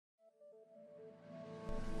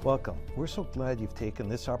Welcome. We're so glad you've taken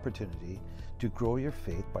this opportunity to grow your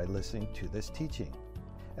faith by listening to this teaching.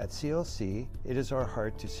 At CLC, it is our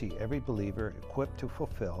heart to see every believer equipped to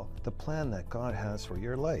fulfill the plan that God has for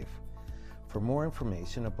your life. For more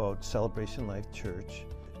information about Celebration Life Church,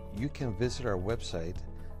 you can visit our website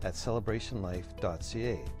at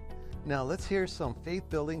celebrationlife.ca. Now let's hear some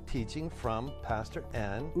faith-building teaching from Pastor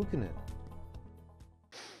Ann Ukanen.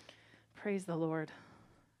 Praise the Lord.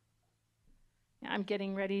 I'm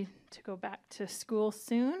getting ready to go back to school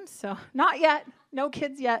soon, so not yet, no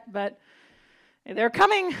kids yet, but they're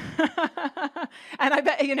coming. And I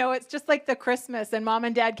bet, it's just like the Christmas, and mom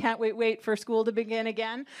and dad can't wait for school to begin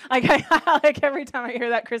again. Like every time I hear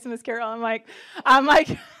that Christmas carol, I'm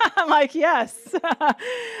like, yes.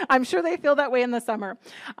 I'm sure they feel that way in the summer.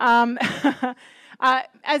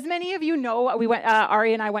 As many of you know, we went.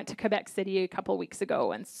 Ari and I went to Quebec City a couple weeks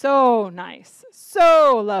ago, and so nice,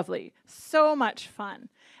 so lovely, so much fun.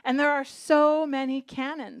 And there are so many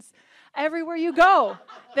cannons. Everywhere you go,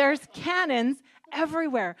 there's cannons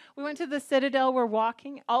everywhere. We went to the Citadel, we're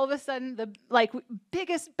walking, all of a sudden, the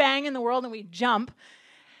biggest bang in the world, and we jump.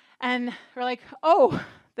 And we're like, oh,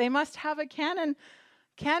 they must have a cannon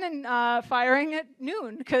firing at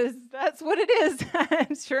noon, because that's what it is.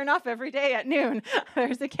 And sure enough, every day at noon,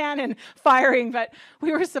 there's a cannon firing, but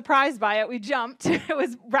we were surprised by it. We jumped. It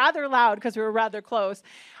was rather loud because we were rather close.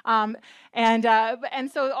 And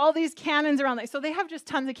so all these cannons around, so they have just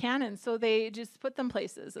tons of cannons, so they just put them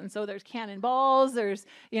places. And so there's cannonballs, there's,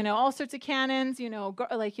 all sorts of cannons,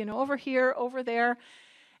 over here, over there.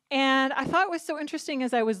 And I thought it was so interesting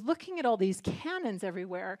as I was looking at all these cannons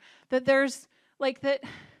everywhere, that there's that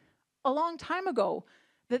a long time ago,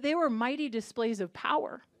 that they were mighty displays of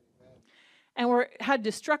power and had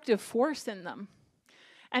destructive force in them.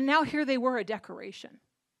 And now here they were, a decoration.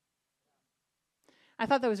 I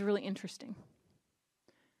thought that was really interesting,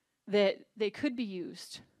 that they could be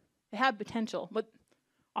used. They have potential, but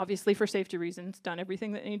obviously for safety reasons, done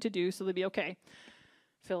everything that they need to do so they'll be okay,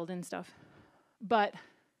 filled in stuff. But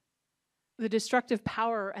the destructive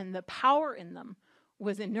power and the power in them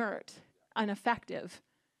was inert, ineffective,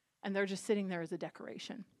 and they're just sitting there as a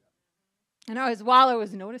decoration. And while I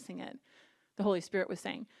was noticing it, the Holy Spirit was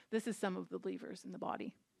saying, this is some of the believers in the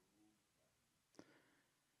body.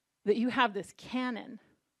 That you have this cannon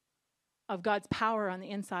of God's power on the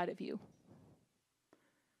inside of you.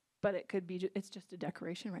 But it's just a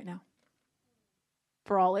decoration right now.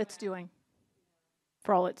 For all it's doing.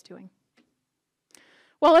 Well,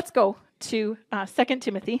 let's go to 2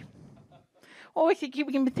 Timothy. Well, we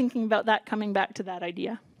can be thinking about that, coming back to that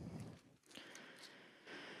idea.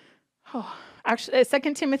 Oh, actually,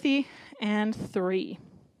 2 Timothy and 3.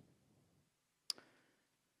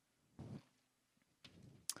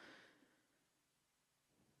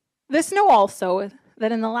 This know also,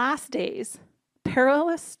 that in the last days,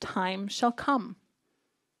 perilous times shall come.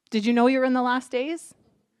 Did you know you're in the last days?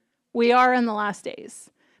 We are in the last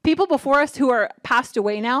days. People before us who are passed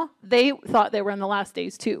away now, they thought they were in the last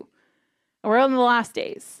days too. We're in the last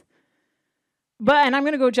days. And I'm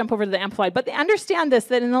going to go jump over to the Amplified. But they understand this,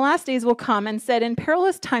 that in the last days will come, and said, in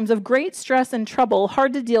perilous times of great stress and trouble,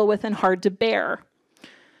 hard to deal with and hard to bear.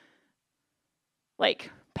 Like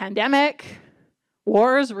pandemic,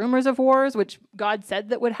 wars, rumors of wars, which God said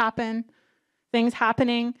that would happen, things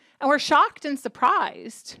happening. And we're shocked and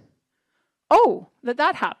surprised. Oh,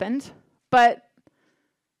 that happened. But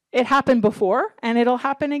it happened before, and it'll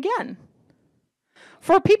happen again.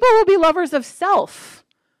 For people will be lovers of self.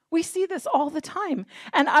 We see this all the time.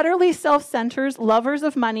 And utterly self-centered, lovers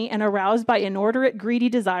of money, and aroused by inordinate, greedy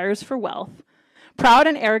desires for wealth. Proud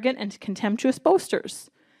and arrogant and contemptuous boasters.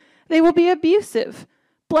 They will be abusive,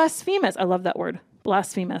 blasphemous. I love that word,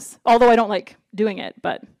 blasphemous. Although I don't like doing it,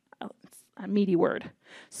 but it's a meaty word.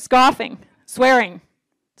 Scoffing, swearing,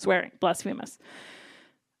 blasphemous.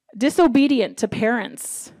 Disobedient to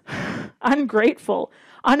parents. Ungrateful,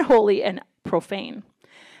 unholy, and profane.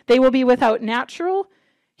 They will be without natural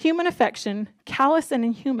human affection, callous and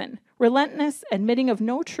inhuman, relentless, admitting of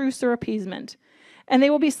no truce or appeasement. And they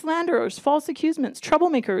will be slanderers, false accusers,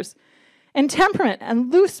 troublemakers, intemperate,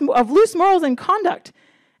 and loose morals and conduct,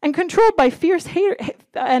 and controlled by fierce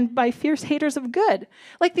haters of good.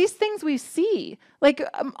 Like these things we see. Like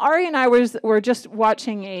Ari and I were just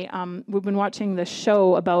watching we've been watching this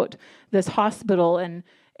show about this hospital in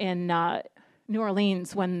New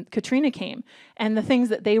Orleans when Katrina came, and the things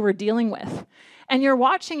that they were dealing with. And you're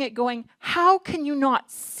watching it going, how can you not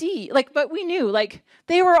see? But we knew,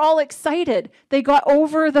 they were all excited. They got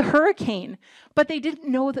over the hurricane, but they didn't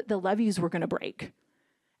know that the levees were going to break,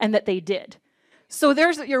 and that they did. So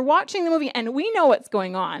you're watching the movie, and we know what's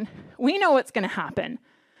going on. We know what's going to happen.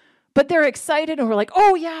 But they're excited and we're like,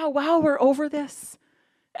 oh yeah, wow, we're over this.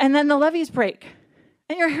 And then the levees break.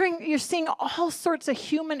 And you're seeing all sorts of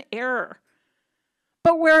human error.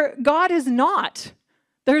 But where God is not,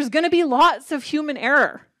 there's going to be lots of human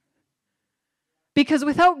error. Because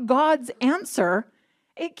without God's answer,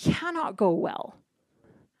 it cannot go well.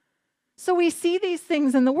 So we see these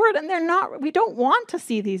things in the Word, and we don't want to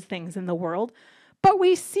see these things in the world, but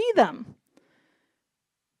we see them.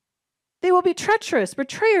 They will be treacherous,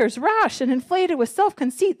 betrayers, rash, and inflated with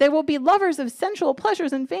self-conceit. They will be lovers of sensual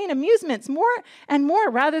pleasures and vain amusements, more and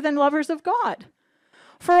more, rather than lovers of God.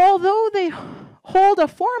 For although they hold a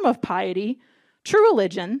form of piety, true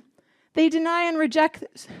religion, they deny and reject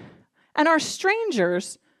and are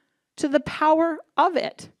strangers to the power of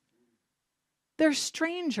it. They're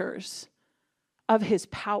strangers of his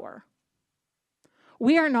power.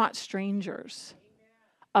 We are not strangers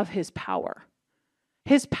of his power.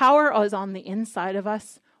 His power is on the inside of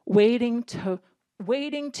us, waiting to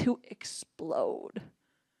explode.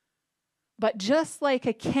 But just like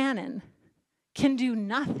a cannon can do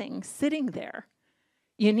nothing sitting there,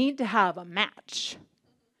 you need to have a match.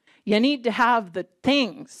 You need to have the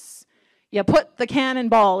things. You put the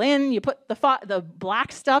cannonball in, you put the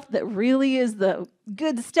black stuff that really is the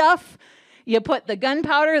good stuff, you put the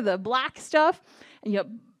gunpowder, the black stuff, and you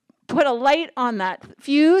put a light on that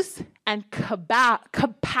fuse, and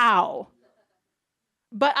kapow.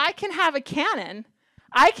 But I can have a cannon,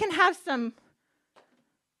 I can have some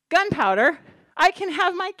gunpowder, I can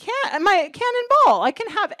have my cannonball, I can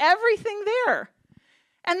have everything there.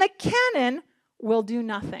 And the cannon will do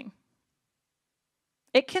nothing.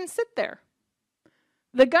 It can sit there.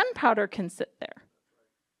 The gunpowder can sit there.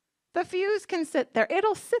 The fuse can sit there.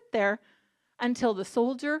 It'll sit there until the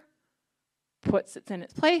soldier puts it in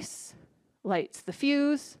its place, lights the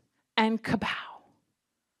fuse, and kapow.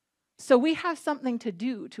 So we have something to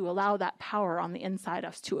do to allow that power on the inside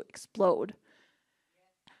of us to explode.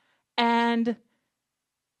 And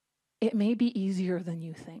it may be easier than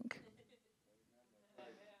you think.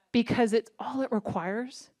 Because all it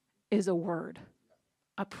requires is a word,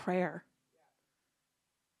 a prayer,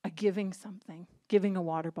 a giving something, giving a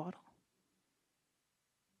water bottle.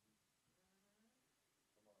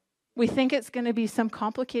 We think it's going to be some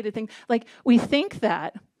complicated thing. Like, we think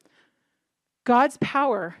that God's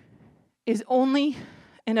power is only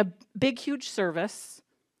in a big, huge service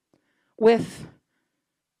with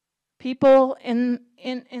people in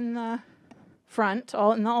the front,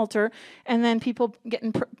 all in the altar, and then people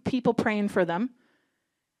praying for them.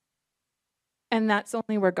 And that's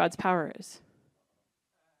only where God's power is.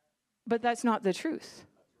 But that's not the truth.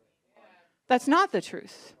 That's not the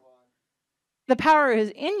truth. The power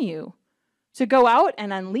is in you to go out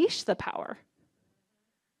and unleash the power.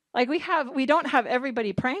 Like we don't have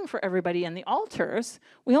everybody praying for everybody in the altars.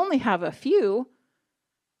 We only have a few.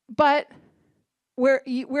 But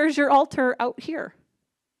where's your altar out here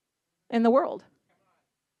in the world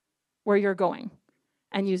where you're going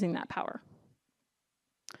and using that power?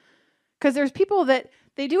 Because there's people that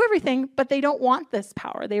they do everything, but they don't want this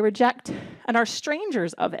power. They reject and are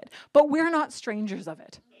strangers of it. But we're not strangers of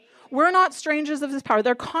it. We're not strangers of this power.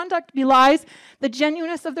 Their conduct belies the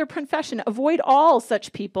genuineness of their confession. Avoid all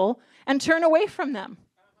such people and turn away from them.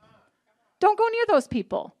 Don't go near those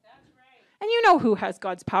people. And you know who has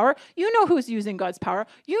God's power. You know who's using God's power.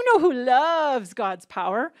 You know who loves God's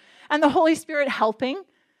power and the Holy Spirit helping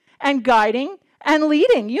and guiding and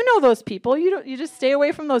leading. You know those people. You just stay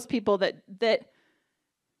away from those people that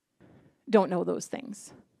don't know those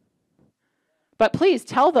things. But please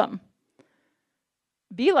tell them.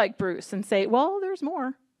 Be like Bruce and say, well, there's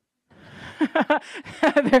more.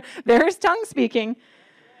 There's tongue speaking.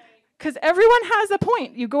 Because everyone has a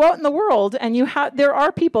point. You go out in the world and there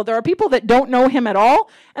are people that don't know him at all,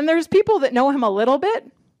 and there's people that know him a little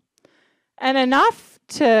bit and enough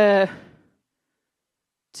to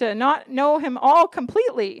not know him all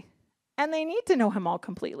completely. And they need to know him all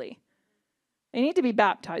completely. They need to be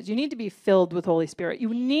baptized. You need to be filled with Holy Spirit.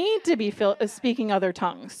 You need to be speaking other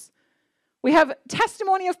tongues. We have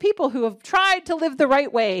testimony of people who have tried to live the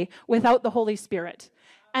right way without the Holy Spirit,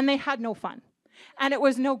 and they had no fun, and it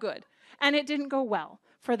was no good, and it didn't go well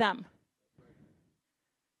for them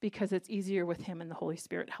because it's easier with him and the Holy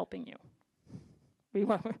Spirit helping you.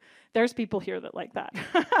 There's people here that like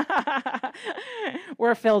that.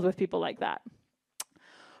 We're filled with people like that.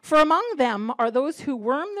 For among them are those who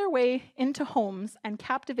worm their way into homes and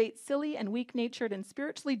captivate silly and weak-natured and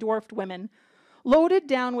spiritually dwarfed women, loaded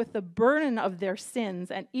down with the burden of their sins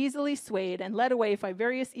and easily swayed and led away by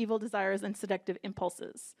various evil desires and seductive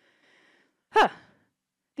impulses.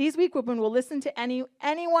 These weak women will listen to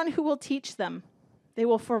anyone who will teach them They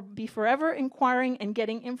will be forever inquiring and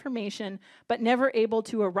getting information, but never able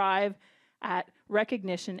to arrive at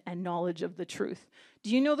recognition and knowledge of the truth. Do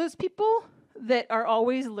you know those people that are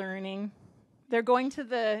always learning? They're going to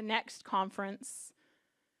the next conference.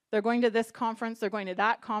 They're going to this conference. They're going to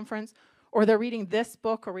that conference. Or they're reading this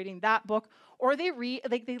book or reading that book. Or they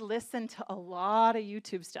listen to a lot of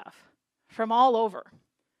YouTube stuff from all over.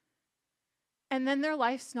 And then their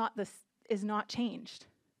life's is not changed.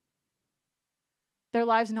 Their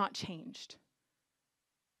lives not changed.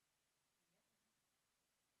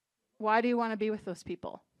 Why do you want to be with those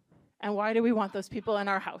people? And why do we want those people in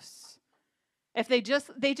our house? If they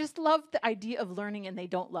just love the idea of learning and they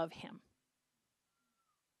don't love him.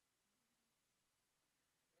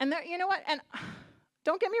 And you know what? And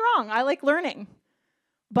don't get me wrong, I like learning.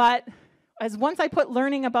 But once I put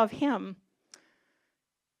learning above him,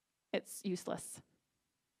 it's useless.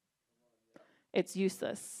 It's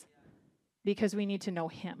useless. Because we need to know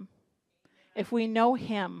him. If we know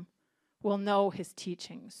him, we'll know his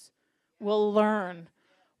teachings. We'll learn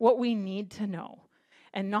what we need to know.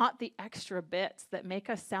 And not the extra bits that make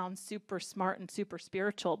us sound super smart and super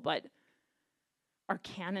spiritual, but our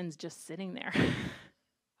canon's just sitting there.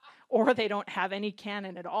 Or they don't have any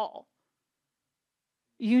canon at all.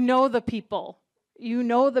 You know the people. You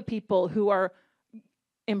know the people who are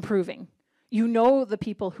improving. You know the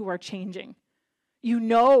people who are changing. You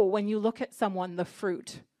know when you look at someone the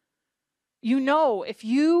fruit. You know if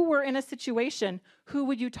you were in a situation, who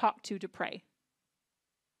would you talk to pray?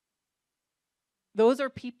 Those are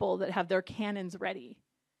people that have their canons ready.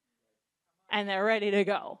 And they're ready to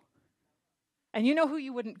go. And you know who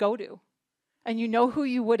you wouldn't go to. And you know who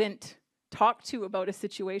you wouldn't talk to about a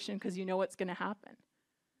situation because you know what's going to happen.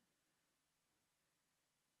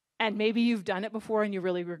 And maybe you've done it before and you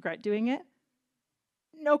really regret doing it.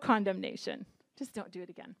 No condemnation. Just don't do it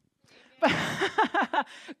again. But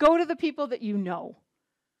go to the people that you know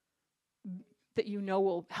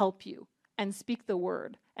will help you, and speak the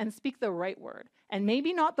word, and speak the right word. And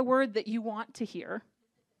maybe not the word that you want to hear,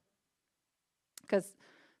 because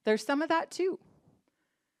there's some of that too,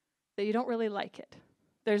 that you don't really like it.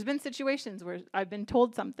 There's been situations where I've been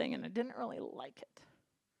told something and I didn't really like it.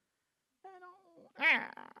 I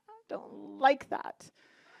don't like that.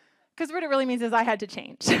 Because what it really means is I had to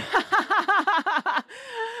change.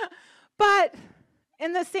 But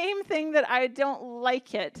in the same thing that I don't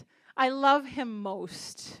like it, I love him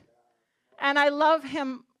most. And I love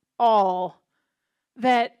him all.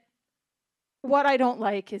 That what I don't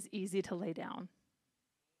like is easy to lay down.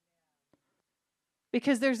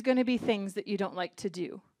 Because there's going to be things that you don't like to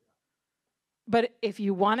do. But if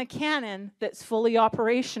you want a canon that's fully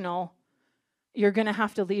operational, you're going to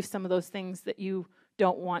have to leave some of those things that you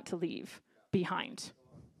don't want to leave behind.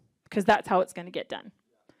 Because that's how it's going to get done.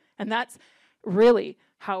 And that's really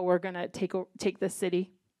how we're going to take this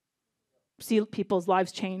city, see people's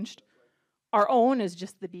lives changed. Our own is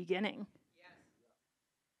just the beginning.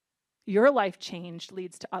 Your life changed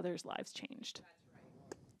leads to others' lives changed.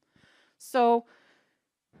 So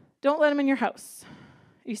don't let them in your house.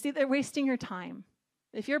 You see, they're wasting your time.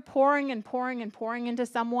 If you're pouring and pouring and pouring into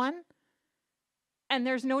someone and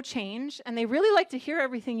there's no change, and they really like to hear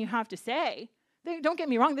everything you have to say, don't get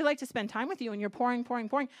me wrong, they like to spend time with you and you're pouring, pouring,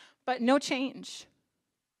 pouring, but no change.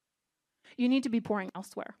 You need to be pouring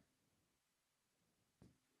elsewhere.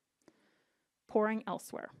 Pouring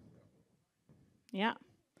elsewhere. Yeah.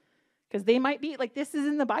 Because they might be, like, this is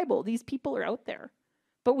in the Bible. These people are out there.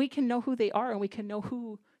 But we can know who they are, and we can know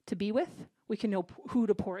who to be with. We can know who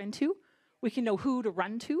to pour into. We can know who to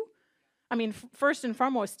run to. I mean, first and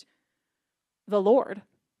foremost, the Lord.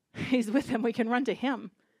 He's with him. We can run to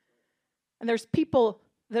him. And there's people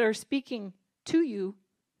that are speaking to you,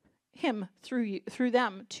 him through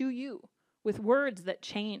them, to you, with words that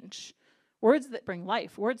change, words that bring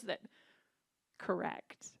life, words that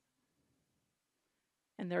correct.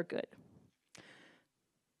 And they're good.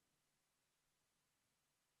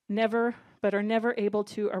 Never, but are never able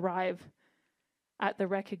to arrive at the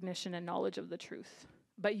recognition and knowledge of the truth.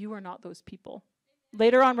 But you are not those people.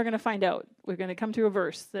 Later on, we're going to find out. We're going to come to a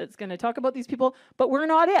verse that's going to talk about these people, but we're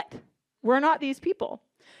not it. We're not these people.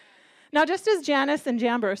 Now, just as Jannes and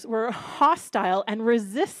Jambres were hostile and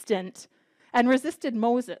resisted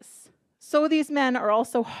Moses, so these men are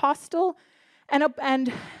also hostile and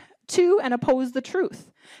oppose the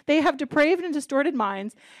truth. They have depraved and distorted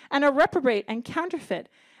minds and are reprobate and counterfeit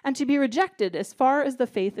and to be rejected as far as the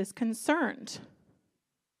faith is concerned.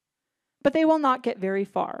 But they will not get very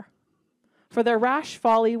far, for their rash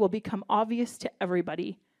folly will become obvious to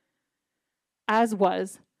everybody, as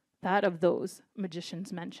was that of those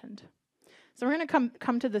magicians mentioned. So we're going to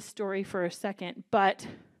come to this story for a second, but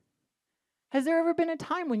has there ever been a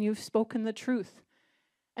time when you've spoken the truth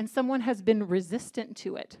and someone has been resistant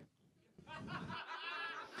to it?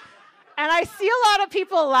 And I see a lot of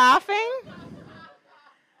people laughing.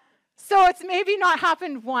 So it's maybe not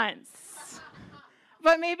happened once,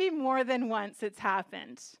 but maybe more than once it's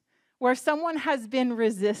happened, where someone has been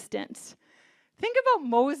resistant. Think about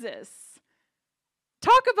Moses.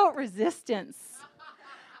 Talk about resistance.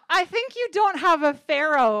 I think you don't have a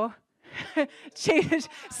Pharaoh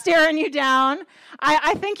staring you down.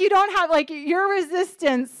 I think you don't have, like, your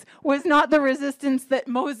resistance was not the resistance that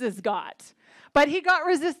Moses got. But he got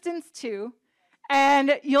resistance too,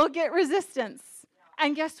 and you'll get resistance.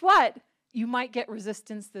 And guess what? You might get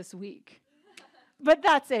resistance this week. But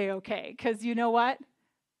that's A-okay, because you know what?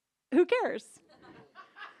 Who cares?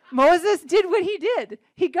 Moses did what he did.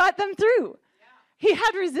 He got them through. He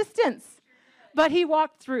had resistance, but he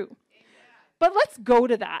walked through. But let's go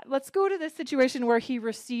to that. Let's go to the situation where he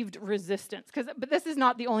received resistance. But this is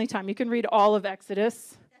not the only time. You can read all of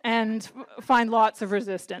Exodus and find lots of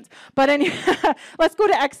resistance. But anyway, let's go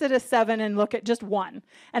to Exodus 7 and look at just one.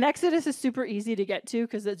 And Exodus is super easy to get to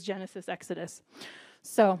because it's Genesis, Exodus.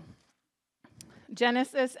 So,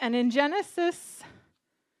 Genesis, and in Genesis,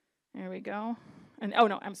 there we go. And oh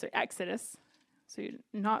no, I'm sorry, Exodus. So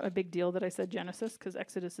not a big deal that I said Genesis because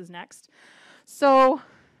Exodus is next. So,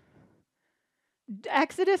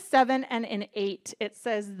 Exodus 7 and in 8, it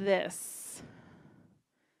says this.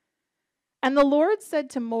 And the Lord said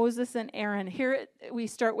to Moses and Aaron, here we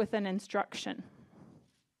start with an instruction.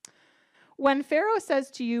 When Pharaoh says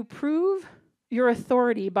to you, prove your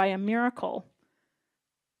authority by a miracle,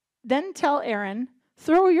 then tell Aaron,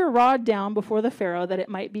 throw your rod down before the Pharaoh that it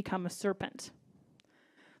might become a serpent.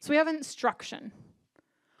 So we have instruction.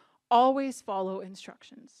 Always follow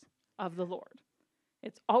instructions of the Lord.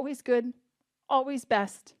 It's always good, always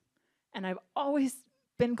best, and I've always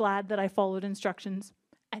been glad that I followed instructions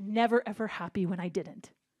and never ever happy when I didn't.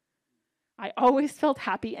 I always felt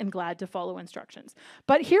happy and glad to follow instructions.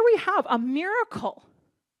 But here we have a miracle.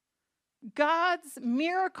 God's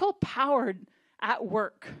miracle powered at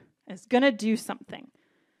work is going to do something.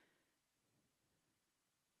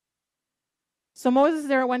 So Moses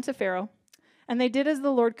there went to Pharaoh, and they did as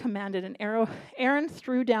the Lord commanded, and Aaron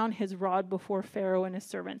threw down his rod before Pharaoh and his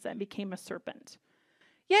servants and became a serpent.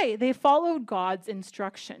 Yay, they followed God's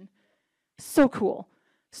instruction. So cool.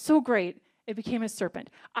 So great. It became a serpent.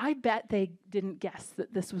 I bet they didn't guess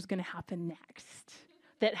that this was going to happen next.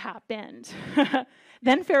 That happened.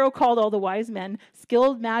 Then Pharaoh called all the wise men,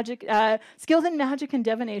 skilled in magic and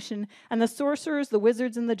divination, and the sorcerers, the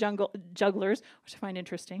wizards, and the jugglers, which I find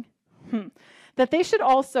interesting, that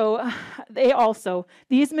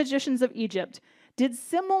these magicians of Egypt, did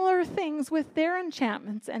similar things with their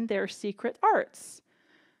enchantments and their secret arts.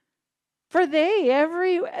 For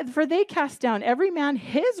they cast down every man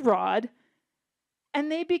his rod, and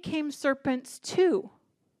they became serpents too.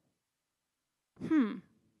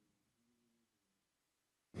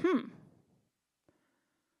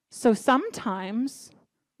 So sometimes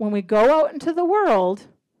when we go out into the world,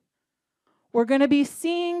 we're going to be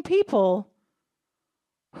seeing people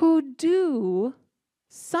who do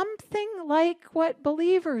something like what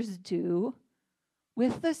believers do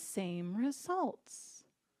with the same results.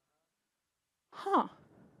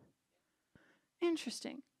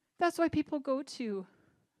 Interesting. That's why people go to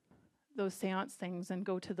those seance things and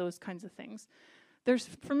go to those kinds of things. There's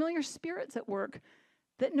familiar spirits at work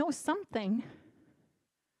that know something,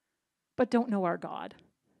 but don't know our God.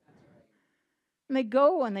 And they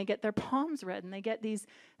go and they get their palms read and they get these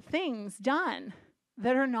things done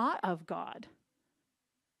that are not of God.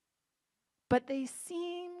 But they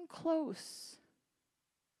seem close.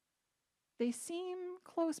 They seem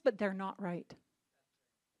close, but they're not right.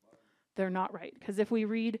 They're not right. Because if we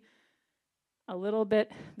read a little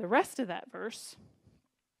bit the rest of that verse,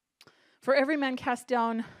 for every man cast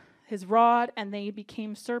down his rod, and they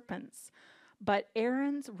became serpents. But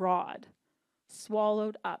Aaron's rod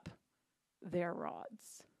swallowed up their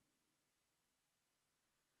rods.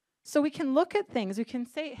 So we can look at things. We can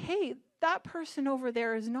say, hey, that person over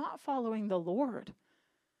there is not following the Lord.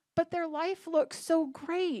 But their life looks so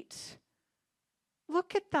great.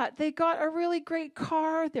 Look at that. They got a really great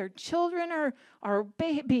car. Their children are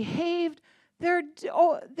behaved. They're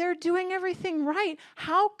doing everything right.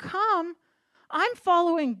 How come I'm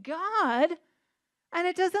following God and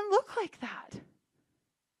it doesn't look like that?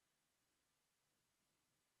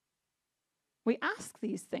 We ask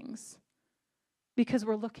these things because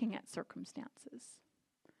we're looking at circumstances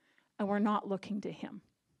and we're not looking to Him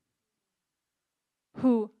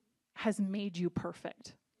who has made you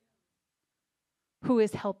perfect. who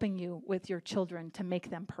is helping you with your children to make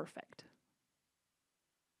them perfect,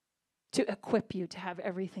 to equip you to have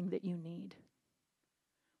everything that you need.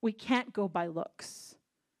 We can't go by looks.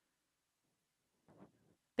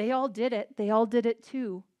 They all did it. They all did it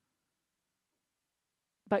too.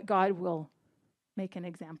 But God will make an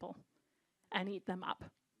example and eat them up.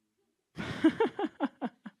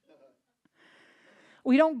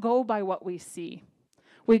 We don't go by what we see.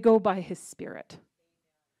 We go by his Spirit.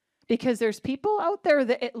 Because there's people out there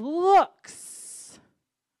that it looks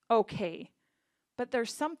okay, but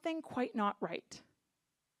there's something quite not right.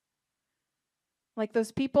 Like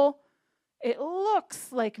those people, it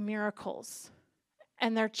looks like miracles,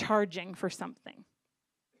 and they're charging for something.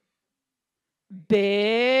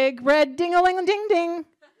 Big red ding-a-ling-a-ding-ding.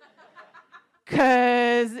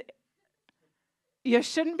 Because you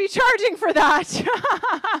shouldn't be charging for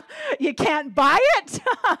that. You can't buy it,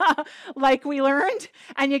 like we learned,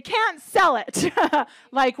 and you can't sell it,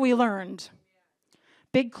 like we learned.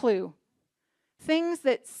 Big clue. Things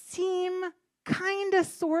that seem kind of,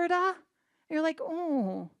 sort of, you're like,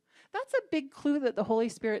 oh, that's a big clue that the Holy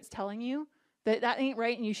Spirit's telling you that ain't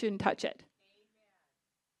right and you shouldn't touch it.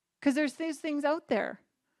 Because there's these things out there.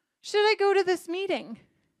 Should I go to this meeting?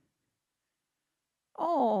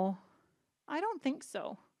 Oh, I don't think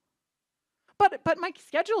so. But my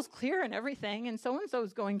schedule's clear and everything, and so-and-so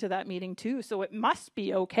is going to that meeting too, so it must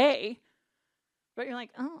be okay. But you're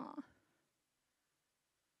like, oh.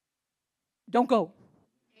 Don't go.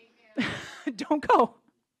 Don't go.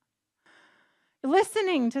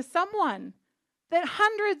 Listening to someone that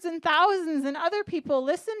hundreds and thousands and other people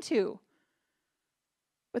listen to,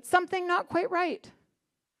 but something not quite right.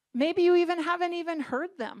 Maybe you even haven't even heard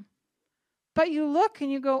them. But you look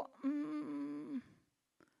and you go,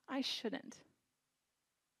 I shouldn't.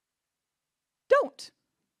 Don't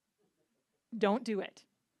do it.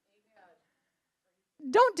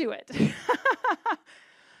 Don't do it.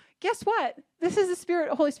 Guess what? This is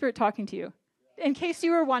the Holy Spirit talking to you. In case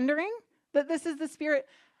you were wondering that this is the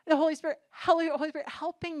Holy Spirit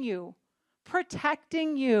helping you,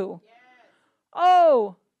 protecting you. Yes.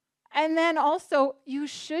 Oh, and then also, you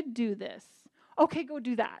should do this. Okay, go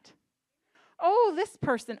do that. Oh, this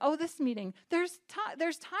person. Oh, this meeting. There's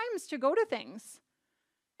times to go to things.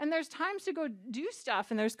 And there's times to go do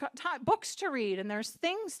stuff. And there's books to read. And there's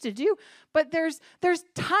things to do. But there's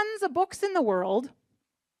tons of books in the world.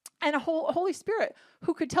 And a Holy Spirit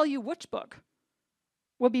who could tell you which book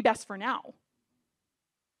would be best for now.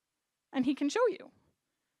 And he can show you.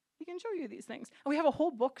 He can show you these things. And we have a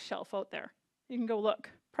whole bookshelf out there. You can go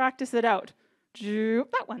look. Practice it out.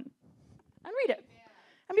 That one. And read it.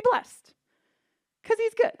 And be blessed. Because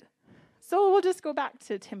he's good. So we'll just go back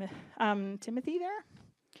to Timothy there.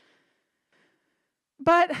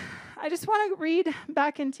 But I just want to read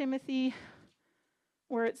back in Timothy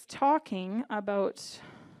where it's talking about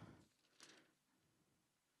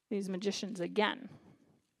these magicians again.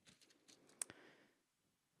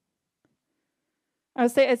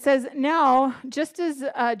 It says, now, just as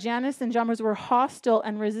Jannes and Jambres were hostile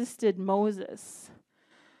and resisted Moses.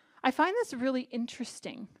 I find this really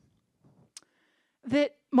interesting.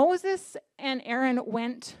 That Moses and Aaron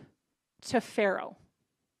went to Pharaoh,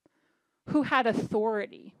 who had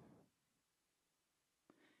authority.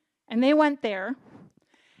 And they went there.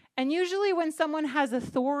 And usually when someone has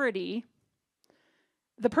authority,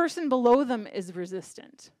 the person below them is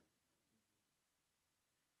resistant.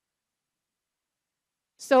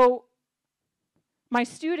 So my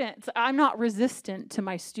students, I'm not resistant to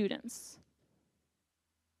my students.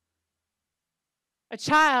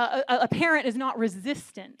 A parent is not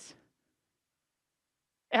resistant.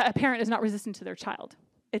 A parent is not resistant to their child.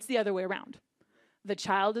 It's the other way around. The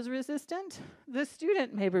child is resistant. The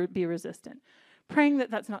student may be resistant. Praying that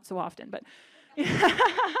that's not so often, but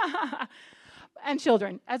and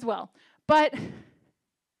children as well. But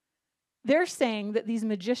they're saying that these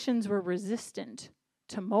magicians were resistant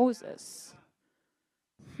to Moses.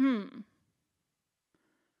 Who's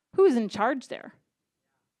in charge there?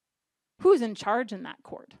 Who's in charge in that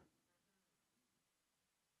court?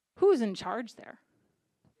 Who's in charge there?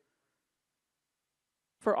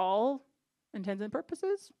 For all intents and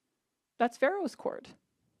purposes, that's Pharaoh's court.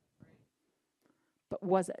 But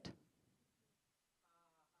was it?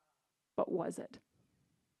 But was it?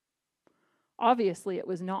 Obviously, it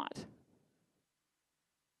was not.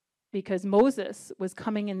 Because Moses was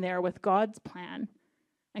coming in there with God's plan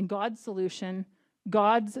and God's solution,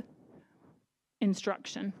 God's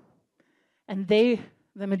instruction. And the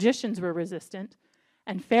magicians were resistant,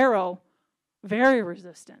 and Pharaoh, very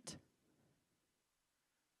resistant.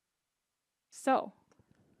 So,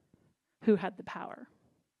 who had the power?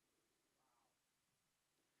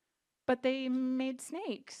 but they made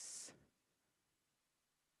snakes.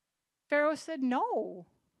 Pharaoh said no.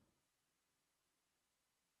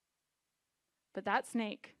 But that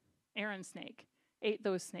snake, Aaron's snake, ate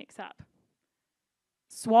those snakes up,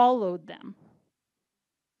 swallowed them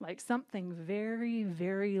like something very,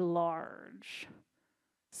 very large,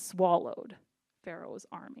 swallowed Pharaoh's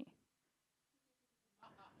army.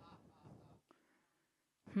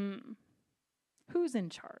 Who's in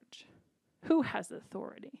charge? Who has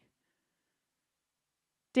authority?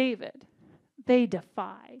 David. They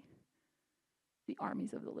defy the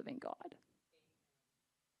armies of the living God.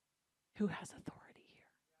 Who has authority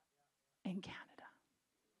here in Canada?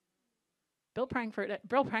 Bill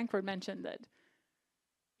Prankford mentioned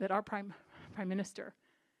that our prime minister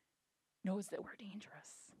knows that we're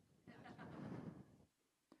dangerous.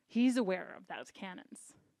 He's aware of those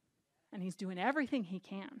cannons, and he's doing everything he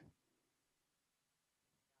can.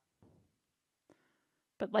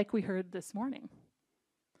 But like we heard this morning,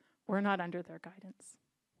 we're not under their guidance.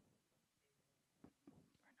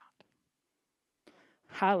 We're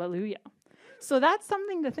not. Hallelujah. So that's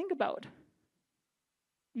something to think about.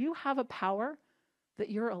 You have a power that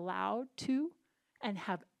you're allowed to and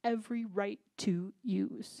have every right to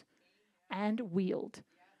use and wield.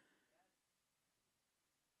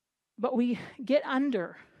 But we get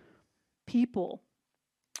under people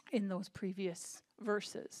in those previous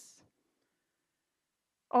verses.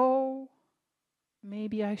 Oh,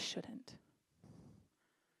 maybe I shouldn't.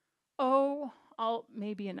 Oh,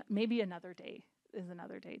 maybe another day is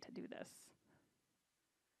another day to do this.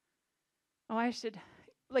 Oh, I should.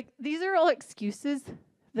 Like, these are all excuses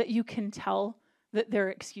that you can tell that they're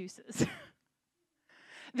excuses.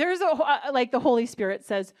 There's like the Holy Spirit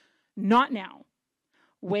says, not now.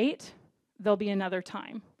 Wait, there'll be another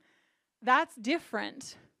time. That's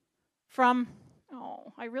different from,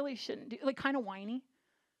 oh, I really shouldn't do, like kind of whiny.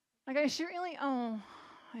 Like I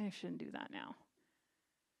shouldn't do that now.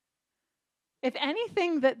 If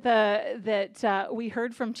anything that we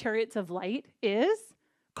heard from Chariots of Light is,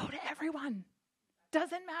 go to everyone.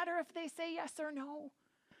 Doesn't matter if they say yes or no.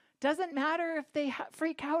 Doesn't matter if they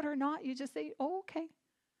freak out or not. You just say, oh, okay,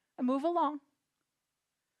 and move along.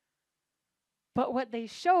 But what they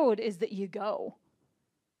showed is that you go.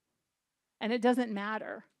 And it doesn't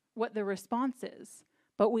matter what the response is,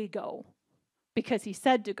 but we go. Because he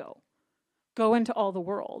said to go. Go into all the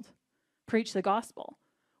world. Preach the gospel.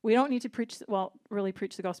 We don't need to really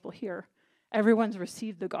preach the gospel here. Everyone's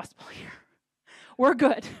received the gospel here. We're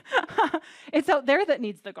good. It's out there that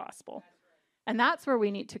needs the gospel. And that's where we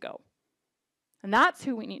need to go. And that's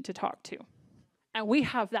who we need to talk to. And we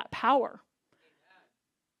have that power.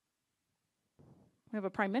 We have a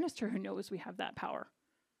prime minister who knows we have that power.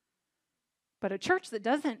 But a church that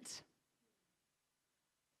doesn't.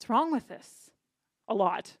 What's wrong with this? A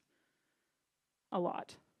lot.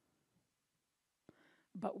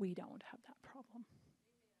 But we don't have that problem.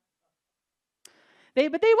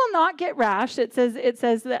 But they will not get rash. It says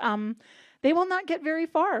that they will not get very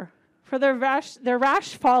far, for their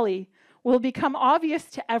rash folly will become obvious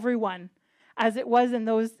to everyone, as it was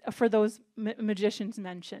for those magicians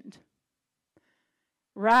mentioned.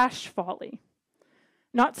 Rash folly,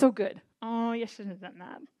 not so good. Oh, you shouldn't have done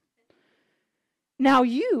that. Now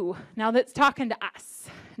that's talking to us.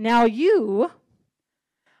 Now you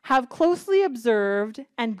have closely observed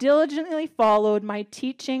and diligently followed my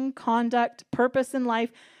teaching, conduct, purpose in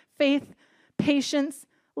life, faith, patience,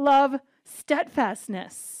 love,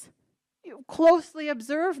 steadfastness. You closely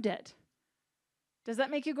observed it. Does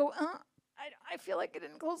that make you go, I feel like I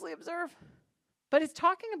didn't closely observe? But it's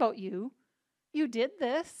talking about you. You did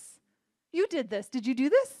this. You did this. Did you do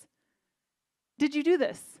this? Did you do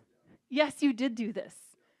this? Yes, you did do this.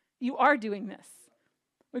 You are doing this.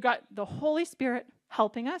 We got the Holy Spirit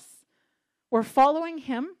helping us. We're following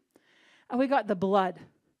him. And we got the blood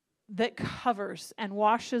that covers and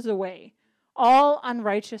washes away all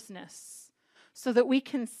unrighteousness so that we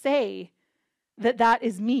can say that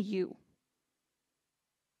is me, you.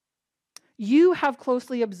 You have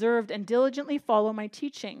closely observed and diligently follow my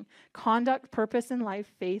teaching, conduct, purpose in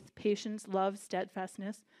life, faith, patience, love,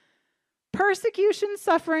 steadfastness, persecution,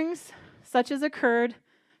 sufferings, such as occurred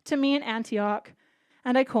to me in Antioch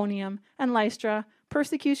and Iconium and Lystra,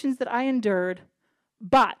 persecutions that I endured,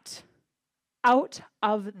 but out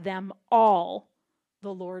of them all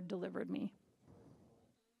the Lord delivered me.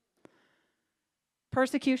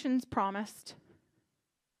 Persecutions promised,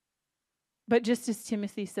 but just as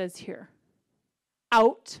Timothy says here,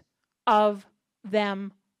 out of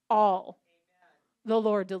them all the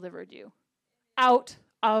Lord delivered you. Out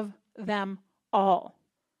of them all.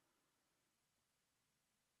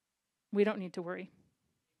 We don't need to worry.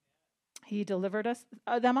 He delivered us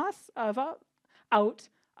out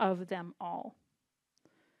of them all.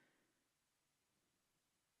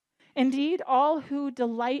 Indeed, all who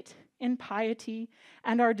delight in piety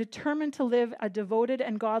and are determined to live a devoted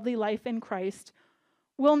and godly life in Christ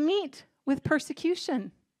will meet with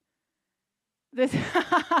persecution. This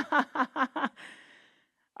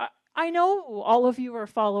I know all of you are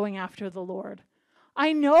following after the Lord.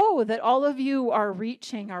 I know that all of you are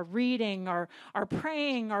reaching, are reading, are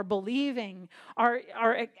praying, are believing, are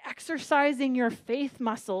exercising your faith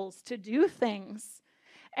muscles to do things.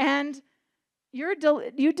 And you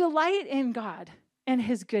delight in God and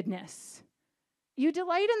his goodness. You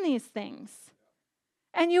delight in these things.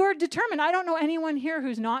 And you are determined. I don't know anyone here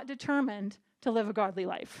who's not determined to live a godly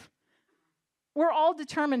life. We're all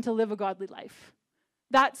determined to live a godly life.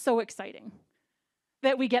 That's so exciting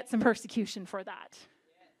that we get some persecution for that.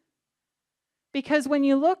 Because when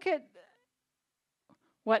you look at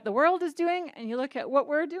what the world is doing and you look at what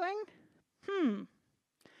we're doing,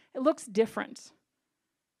 it looks different.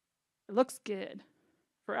 It looks good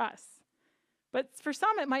for us. But for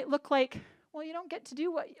some, it might look like, well, you don't get to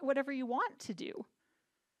do whatever you want to do.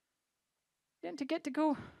 You don't get to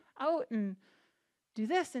go out and do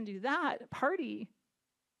this and do that, party.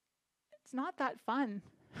 It's not that fun.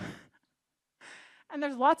 And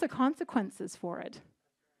there's lots of consequences for it.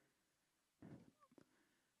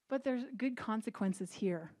 But there's good consequences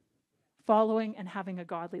here, following and having a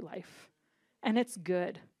godly life. And it's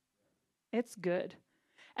good. It's good.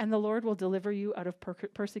 And the Lord will deliver you out of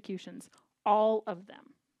persecutions, all of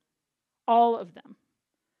them. All of them.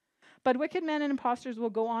 But wicked men and impostors will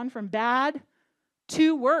go on from bad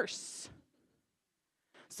to worse.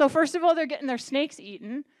 So first of all, they're getting their snakes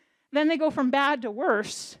eaten. Then they go from bad to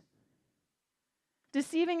worse,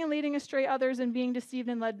 deceiving and leading astray others and being deceived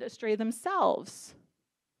and led astray themselves.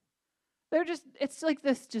 It's like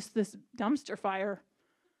this dumpster fire.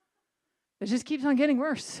 It just keeps on getting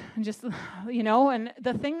worse. And and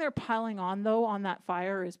the thing they're piling on, though, on that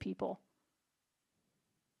fire is people.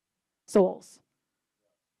 Souls.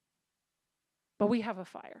 But we have a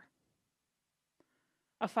fire.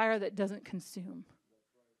 A fire that doesn't consume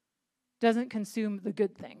the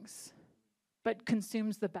good things, but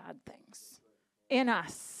consumes the bad things in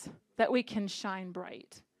us, that we can shine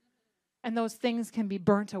bright. And those things can be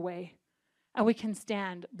burnt away. And we can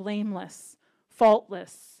stand blameless,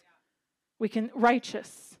 faultless. We can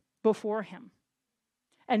righteous before him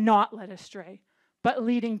and not led astray, but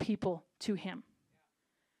leading people to him.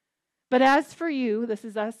 But as for you, this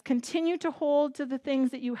is us, continue to hold to the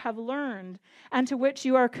things that you have learned and to which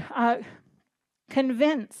you are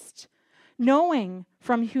convinced, knowing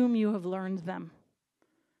from whom you have learned them.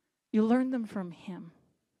 You learned them from him.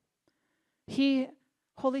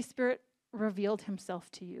 Holy Spirit, revealed himself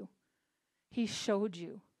to you. He showed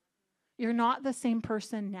you. You're not the same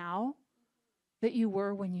person now that you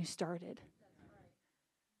were when you started.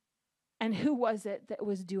 And who was it that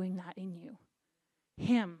was doing that in you?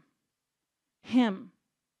 Him. Him.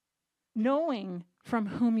 Knowing from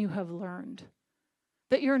whom you have learned.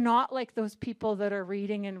 That you're not like those people that are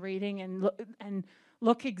reading and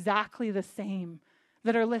look exactly the same.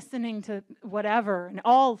 That are listening to whatever and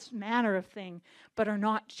all manner of thing, but are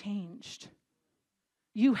not changed.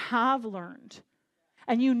 You have learned,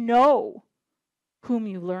 and you know whom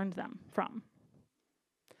you learned them from.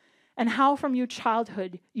 And how from your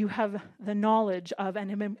childhood you have the knowledge of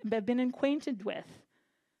and have been acquainted with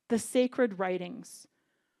the sacred writings,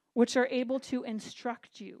 which are able to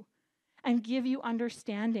instruct you and give you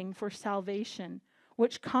understanding for salvation,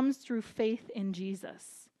 which comes through faith in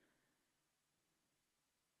Jesus.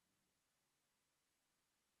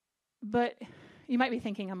 But you might be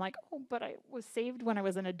thinking, I'm like, but I was saved when I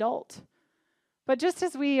was an adult. But just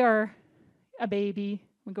as we are a baby,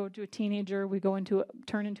 we go to a teenager, we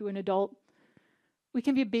turn into an adult, we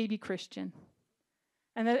can be a baby Christian.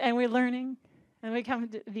 And we're learning, and we come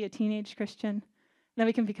to be a teenage Christian, then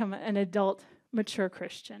we can become an adult, mature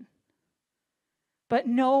Christian. But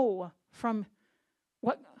know from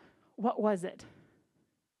what was it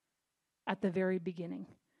at the very beginning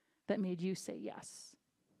that made you say yes?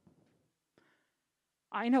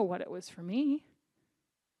 I know what it was for me.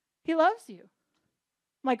 He loves you.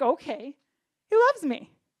 I'm like, okay, he loves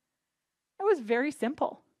me. It was very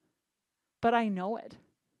simple, but I know it.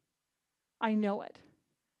 I know it.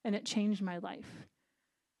 And it changed my life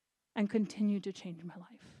and continued to change my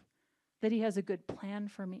life. That he has a good plan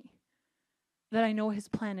for me. That I know his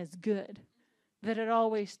plan is good. That it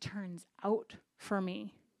always turns out for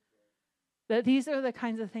me. That these are the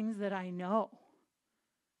kinds of things that I know,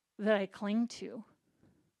 that I cling to.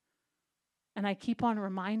 And I keep on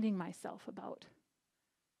reminding myself about.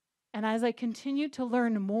 And as I continue to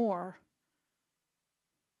learn more,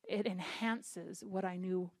 it enhances what I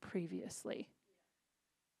knew previously.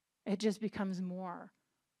 It just becomes more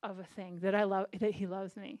of a thing that I love, that he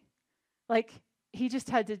loves me. Like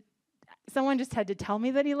someone just had to tell me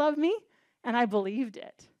that he loved me, and I believed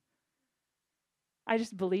it. I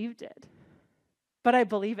just believed it. But I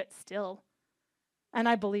believe it still. And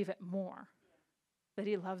I believe it more, that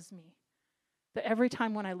he loves me. That every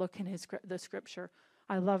time when I look in the scripture,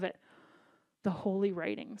 I love it. The holy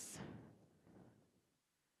writings.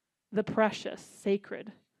 The precious,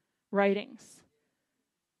 sacred writings,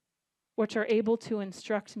 which are able to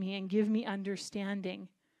instruct me and give me understanding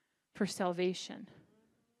for salvation.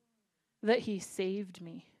 That he saved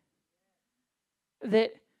me.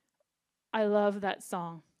 That I love that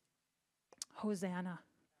song, Hosanna,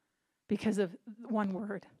 because of one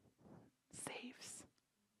word, saves.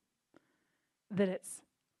 That it's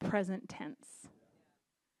present tense.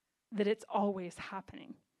 That it's always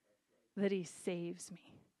happening. That he saves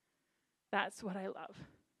me. That's what I love.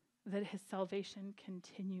 That his salvation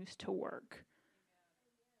continues to work.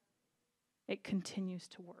 It continues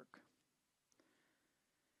to work.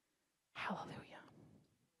 Hallelujah.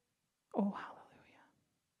 Oh, hallelujah.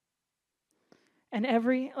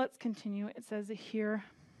 And let's continue. It says here,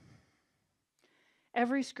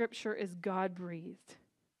 every scripture is God-breathed,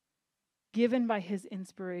 given by his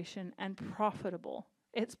inspiration, and profitable.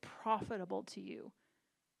 It's profitable to you,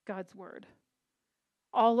 God's word.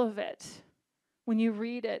 All of it. When you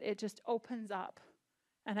read it, it just opens up,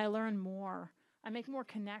 and I learn more. I make more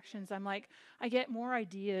connections. I get more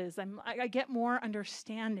ideas. I get more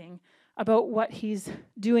understanding about what he's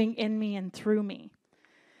doing in me and through me.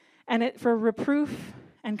 And for reproof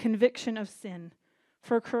and conviction of sin,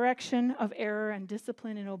 for correction of error and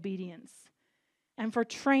discipline in obedience, and for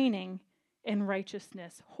training in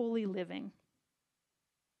righteousness, holy living.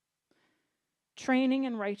 Training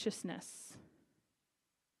in righteousness.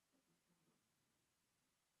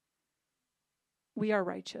 We are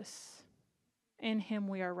righteous. In him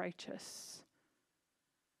we are righteous.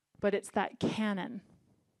 But it's that canon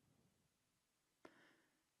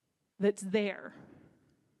that's there,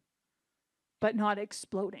 but not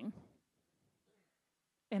exploding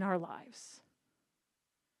in our lives.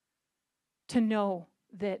 To know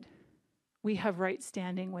that we have right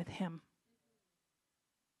standing with him.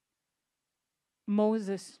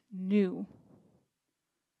 Moses knew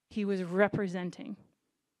he was representing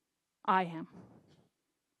I am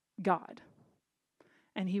God.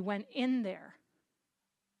 And he went in there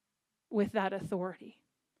with that authority.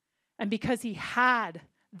 And because he had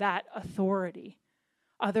that authority,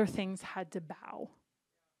 other things had to bow.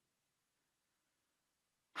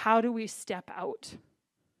 How do we step out?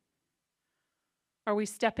 Are we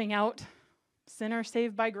stepping out, sinner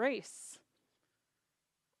saved by grace?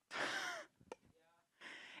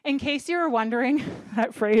 In case you're wondering,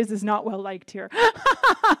 that phrase is not well liked here.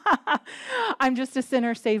 I'm just a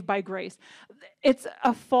sinner saved by grace. It's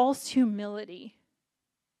a false humility.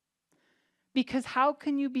 Because how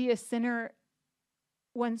can you be a sinner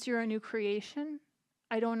once you're a new creation?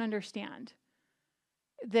 I don't understand.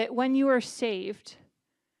 That when you are saved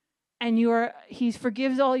and he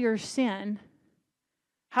forgives all your sin,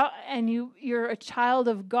 you're a child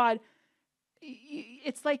of God,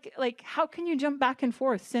 it's like how can you jump back and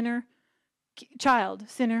forth? Sinner, child,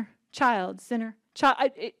 sinner, child, sinner,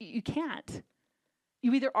 child. You can't.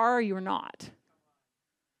 You either are or you're not.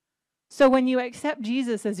 So when you accept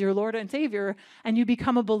Jesus as your Lord and Savior and you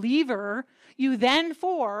become a believer,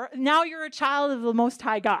 now you're a child of the Most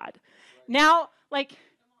High God. Now,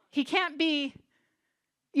 you can't be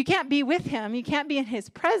with him. You can't be in his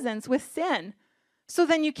presence with sin. So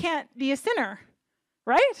then you can't be a sinner,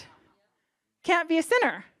 right? Can't be a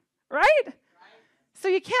sinner, right? So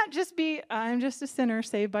you can't just be, I'm just a sinner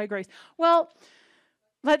saved by grace. Well,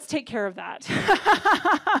 let's take care of that.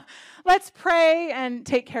 Let's pray and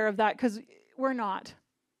take care of that because we're not.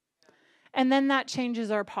 And then that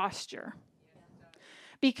changes our posture.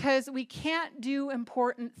 Because we can't do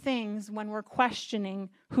important things when we're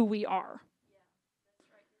questioning who we are.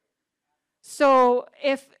 So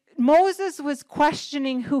if Moses was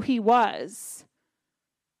questioning who he was,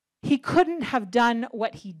 he couldn't have done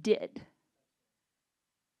what he did.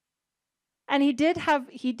 And he did have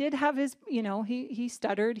his, he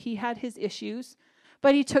stuttered, he had his issues,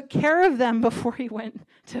 but he took care of them before he went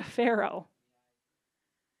to Pharaoh.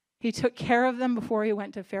 He took care of them before he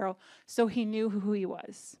went to Pharaoh, so he knew who he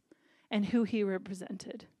was and who he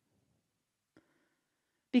represented.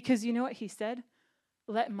 Because you know what he said?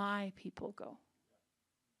 Let my people go.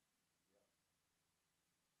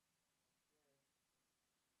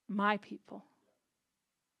 My people.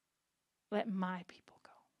 Let my people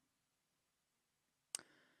go.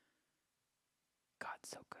 God's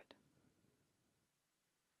so good.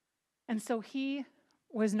 And so he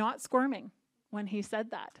was not squirming when he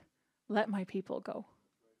said that. Let my people go.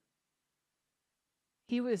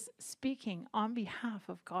 He was speaking on behalf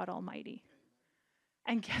of God Almighty.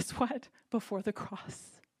 And guess what? Before the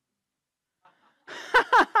cross.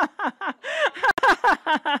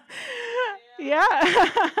 Yeah.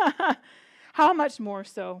 How much more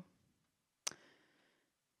so?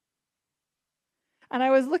 And I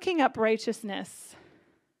was looking up righteousness.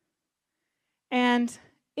 And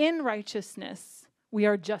in righteousness, we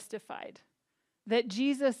are justified. That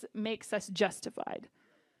Jesus makes us justified.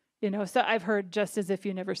 So I've heard just as if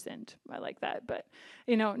you never sinned. I like that, but,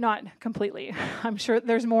 not completely. I'm sure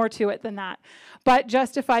there's more to it than that. But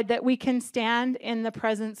justified, that we can stand in the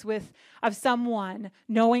presence of someone,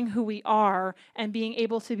 knowing who we are and being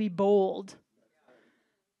able to be bold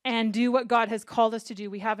and do what God has called us to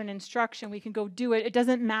do. We have an instruction. We can go do it. It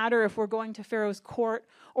doesn't matter if we're going to Pharaoh's court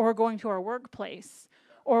or we're going to our workplace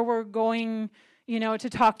or we're going, to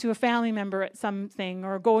talk to a family member at something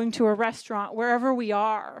or going to a restaurant, wherever we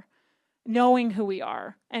are, knowing who we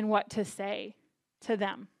are and what to say to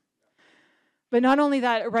them. But not only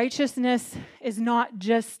that, righteousness is not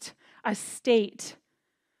just a state,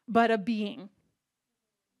 but a being.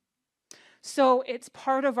 So it's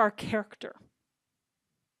part of our character.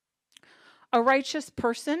 A righteous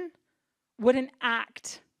person wouldn't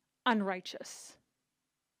act unrighteous.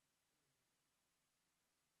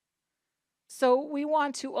 So we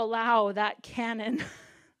want to allow that canon.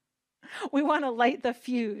 We want to light the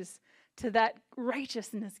fuse to that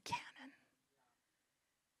righteousness canon.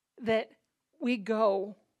 That we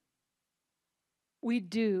go, we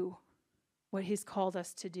do what he's called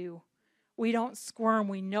us to do. We don't squirm.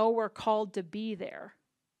 We know we're called to be there.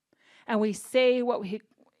 And we say what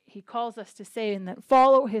he calls us to say and then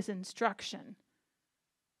follow his instruction.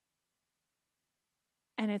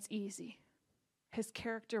 And it's easy. His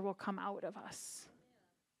character will come out of us.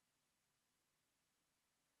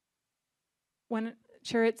 When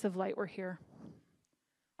Chariots of Light were here,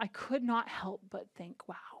 I could not help but think,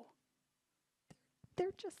 wow,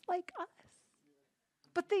 they're just like us.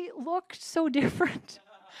 But they looked so different.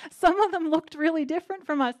 Some of them looked really different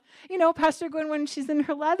from us. Pastor Gwen, when she's in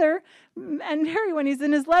her leather, and Harry, when he's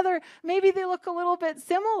in his leather, maybe they look a little bit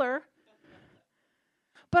similar.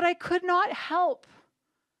 But I could not help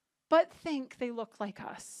but think they looked like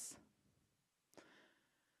us.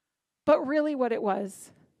 But really what it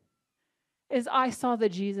was is I saw the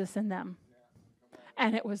Jesus in them.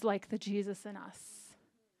 And it was like the Jesus in us.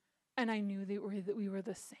 And I knew that we were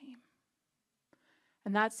the same.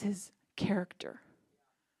 And that's his character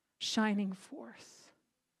shining forth.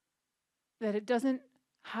 That it doesn't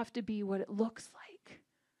have to be what it looks like,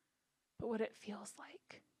 but what it feels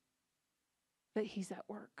like. That he's at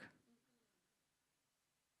work.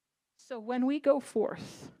 So when we go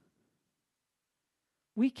forth,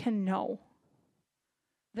 we can know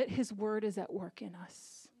that his word is at work in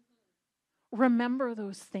us. Remember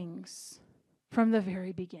those things from the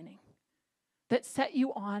very beginning that set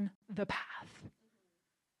you on the path,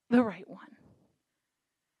 the right one.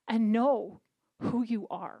 And know who you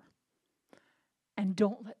are. And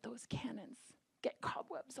don't let those cannons get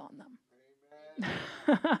cobwebs on them.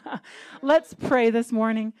 Let's pray this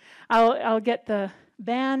morning. I'll get the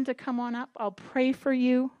band to come on up. I'll pray for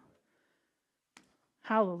you.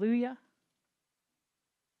 Hallelujah.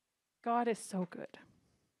 God is so good.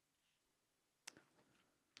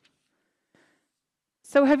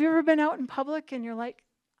 So have you ever been out in public and you're like,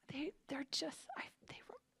 they're just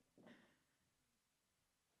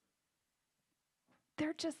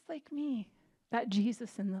like me, that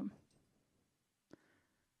Jesus in them.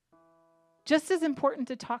 Just as important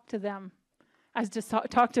to talk to them as to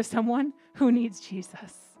talk to someone who needs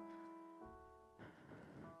Jesus.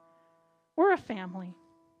 We're a family.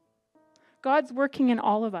 God's working in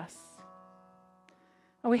all of us.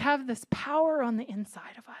 And we have this power on the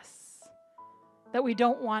inside of us that we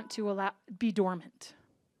don't want to be dormant.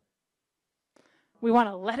 We want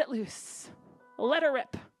to let it loose. Let it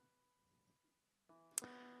rip.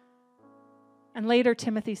 And later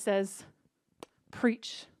Timothy says,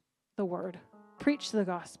 preach the word. Preach the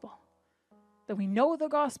gospel. That we know the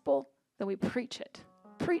gospel, that we preach it.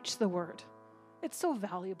 Preach the word. It's so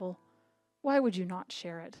valuable. Why would you not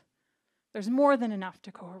share it? There's more than enough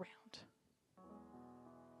to go around.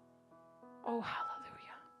 Oh,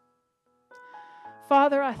 hallelujah.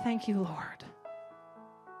 Father, I thank you, Lord,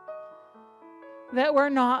 that we're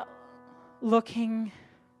not looking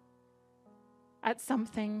at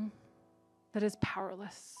something that is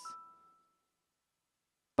powerless,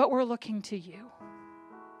 but we're looking to you.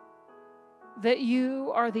 That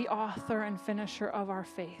you are the author and finisher of our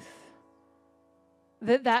faith.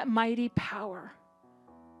 That mighty power,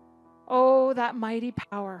 oh, that mighty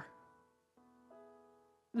power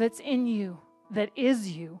that's in you, that is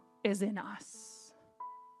you, is in us.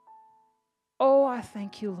 Oh, I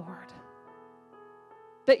thank you, Lord,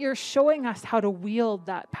 that you're showing us how to wield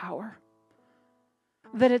that power.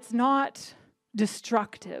 That it's not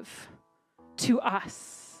destructive to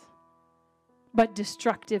us, but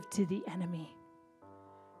destructive to the enemy,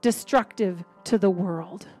 destructive to the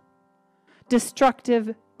world,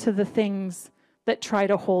 destructive to the things that try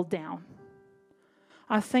to hold down.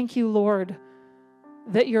 I thank you, Lord,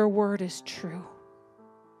 that your word is true,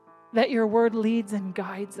 that your word leads and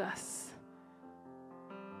guides us,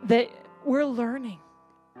 that we're learning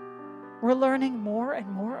more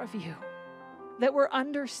and more of you, that we're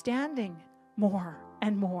understanding more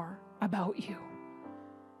and more about you.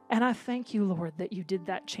 And I thank you, Lord, that you did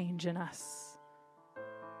that change in us,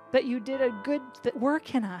 that you did a good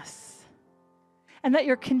work in us, and that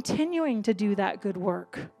you're continuing to do that good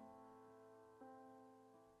work.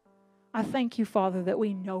 I thank you, Father, that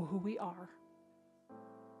we know who we are.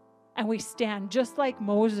 And we stand just like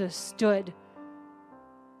Moses stood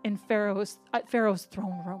in at Pharaoh's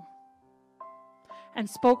throne room and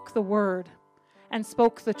spoke the word and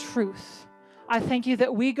spoke the truth. I thank you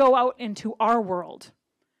that we go out into our world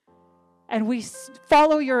and we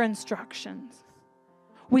follow your instructions.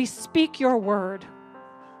 We speak your word.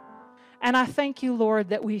 And I thank you, Lord,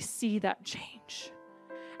 that we see that change.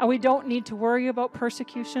 And we don't need to worry about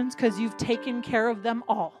persecutions because you've taken care of them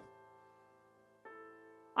all.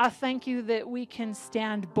 I thank you that we can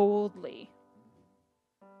stand boldly,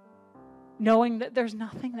 knowing that there's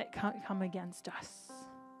nothing that can come against us.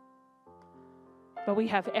 But we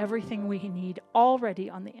have everything we need already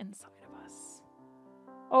on the inside of us.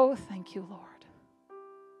 Oh, thank you, Lord.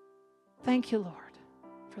 Thank you, Lord,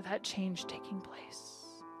 for that change taking place.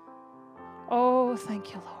 Oh,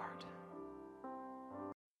 thank you, Lord.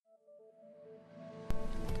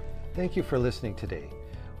 Thank you for listening today.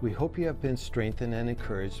 We hope you have been strengthened and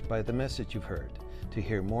encouraged by the message you've heard. To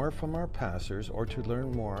hear more from our pastors or to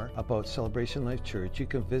learn more about Celebration Life Church, you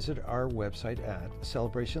can visit our website at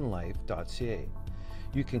celebrationlife.ca.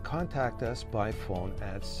 You can contact us by phone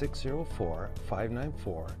at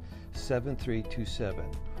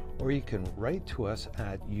 604-594-7327, or you can write to us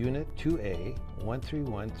at Unit 2A,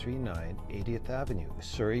 13139 80th Avenue,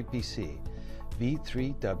 Surrey, BC,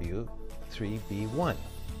 B3W3B1.